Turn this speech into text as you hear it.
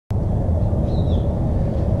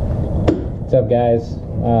What's up, guys?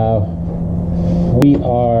 We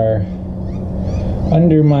are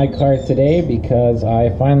under my car today because I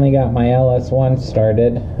finally got my LS1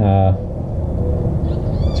 started.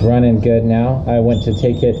 It's running good now. I went to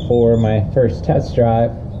take it for my first test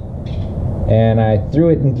drive and I threw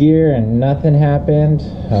it in gear and nothing happened.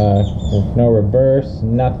 No reverse,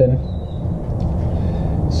 nothing.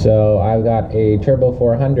 So I got a Turbo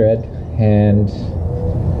 400 and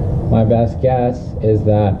my best guess is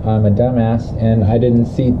that I'm a dumbass and I didn't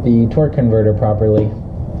seat the torque converter properly.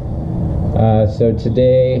 So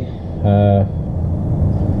today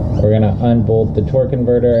we're going to unbolt the torque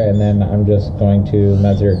converter, and then I'm just going to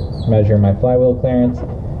measure my flywheel clearance,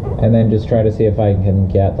 and then just try to see if I can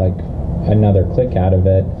get like another click out of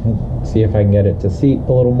it, see if I can get it to seat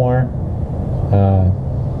a little more.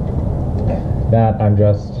 That I'm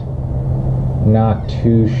just not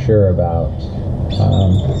too sure about.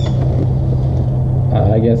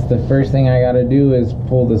 I guess the first thing I gotta do is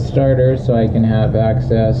pull the starter so I can have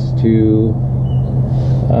access to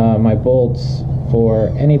my bolts. For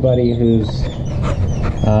anybody who's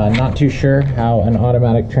not too sure how an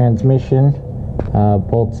automatic transmission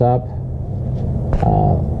bolts up.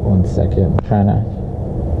 One second, I'm trying to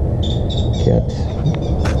get...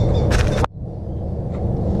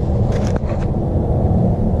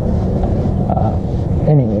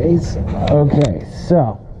 anyways, okay,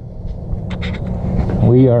 so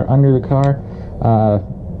we are under the car.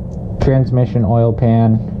 Transmission oil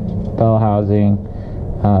pan, bell housing,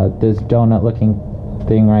 this donut looking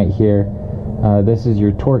thing right here, this is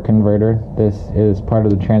your torque converter. This is part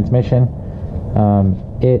of the transmission.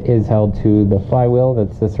 It is held to the flywheel,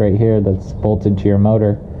 that's this right here, that's bolted to your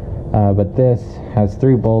motor, but this has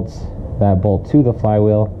 3 bolts that bolt to the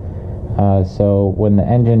flywheel. So when the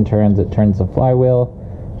engine turns, it turns the flywheel.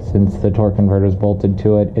 Since the torque converter is bolted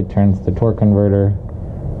to it, it turns the torque converter.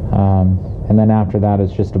 And then after that,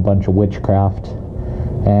 it's just a bunch of witchcraft.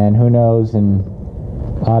 And who knows, and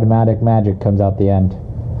automatic magic comes out the end.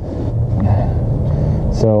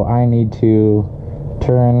 So I need to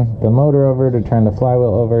turn the motor over to turn the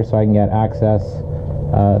flywheel over so I can get access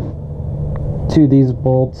to these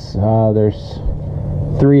bolts. There's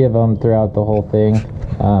 3 of them throughout the whole thing.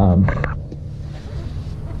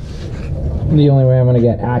 The only way I'm going to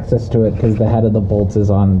get access to it, because the head of the bolts is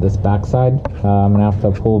on this backside, I'm going to have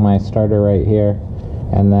to pull my starter right here,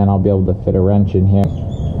 and then I'll be able to fit a wrench in here.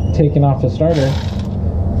 Taking off the starter,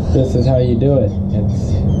 this is how you do it.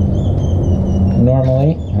 It's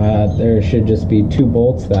normally there should just be 2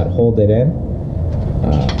 bolts that hold it in.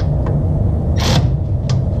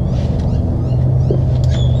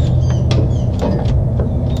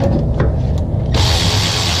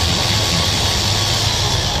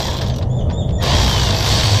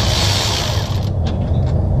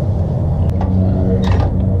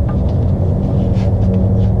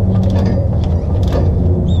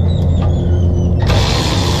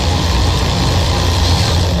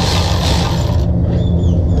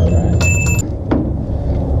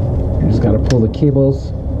 Pull the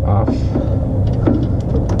cables off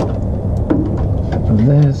of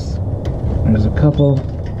this. There's a couple.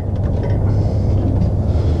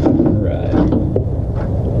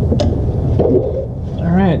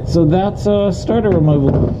 Alright, so that's starter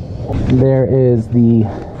removal. There is the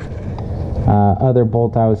other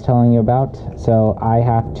bolt I was telling you about. So I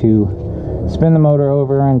have to spin the motor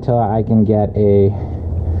over until I can get a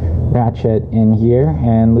ratchet in here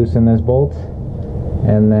and loosen this bolt.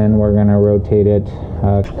 And then we're gonna rotate it.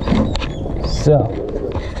 So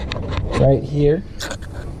right here,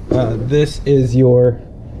 this is your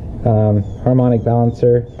harmonic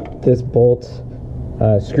balancer. This bolt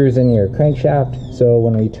screws in your crankshaft, so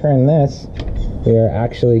when we turn this, we are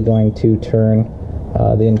actually going to turn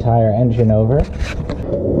the entire engine over.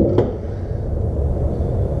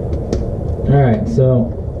 Alright,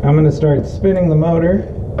 so I'm going to start spinning the motor.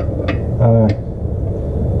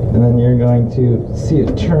 And then you're going to see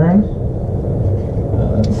it turn.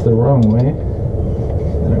 That's the wrong way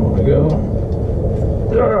that I want to go.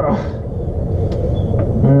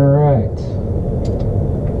 Alright.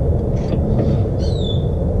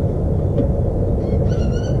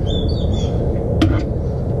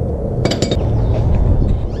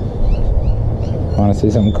 Want to see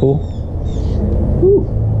something cool? Woo.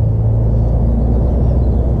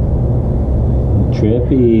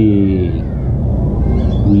 Trippy.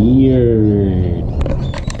 Weird.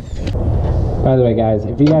 By the way, guys,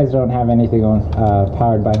 if you guys don't have anything on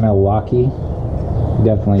powered by Milwaukee, you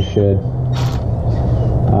definitely should.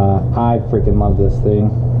 I freaking love this thing.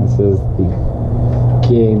 This is the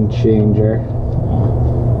game changer.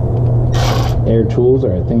 Air tools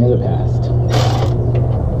are a thing of the past.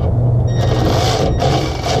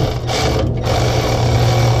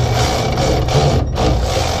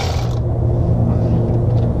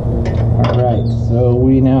 Alright, so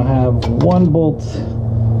we now have one bolt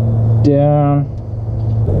down.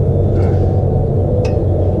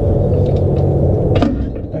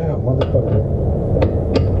 Ah, motherfucker.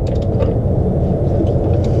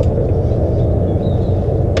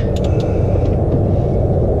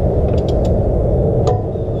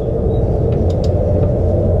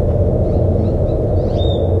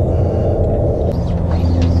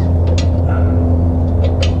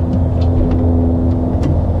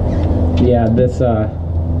 Yeah, this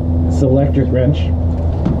electric wrench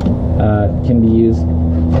can be used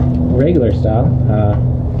regular style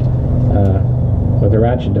with a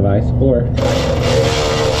ratchet device, or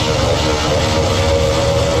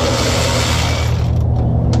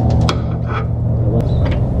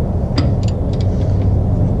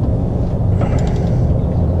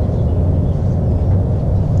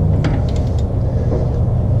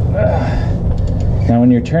now when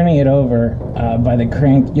you're turning it over by the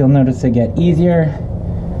crank, you'll notice it get easier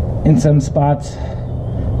in some spots.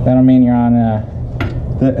 That'll mean you're on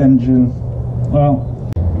the engine. Well,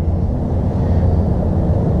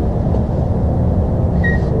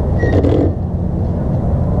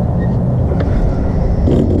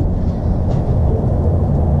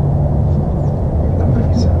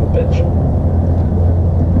 son of a bitch.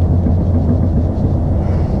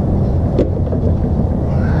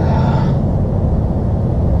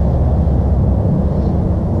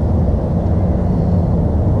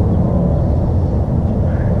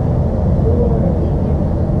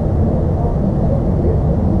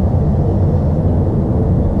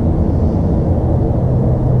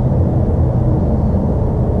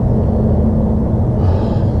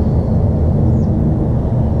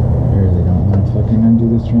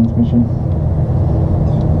 Transmission.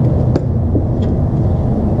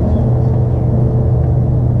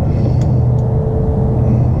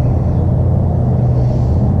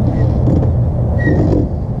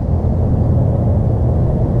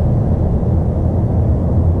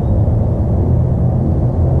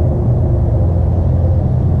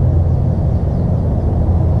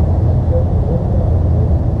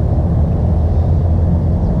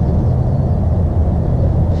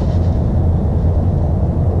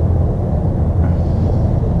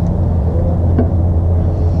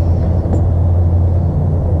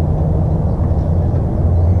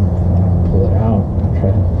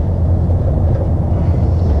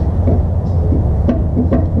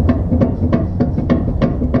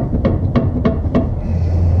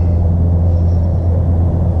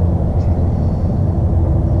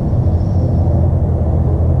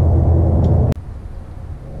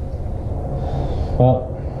 Well,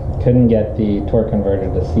 couldn't get the torque converter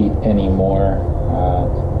to seat anymore,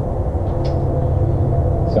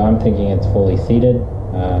 so I'm thinking it's fully seated.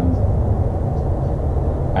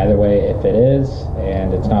 Either way, if it is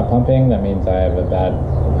and it's not pumping, that means I have a bad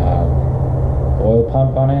oil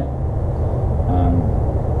pump on it.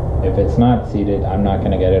 If it's not seated, I'm not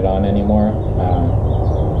going to get it on anymore,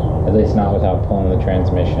 at least not without pulling the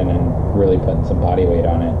transmission and really putting some body weight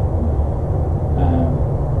on it.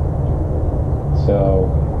 So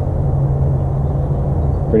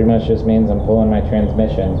pretty much just means I'm pulling my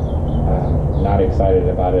transmission. Not excited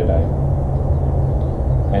about it. I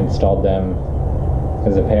installed them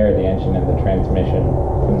as a pair, the engine and the transmission,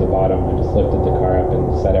 from the bottom. I just lifted the car up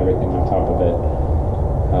and set everything on top of it.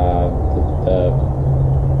 The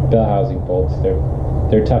bell housing bolts,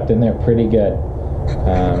 they're tucked in there pretty good.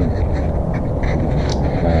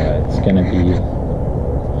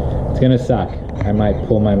 It's gonna suck. I might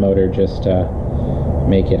pull my motor just to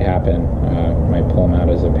make it happen. Might pull them out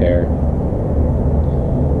as a pair.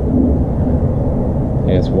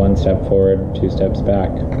 I guess one step forward, two steps back.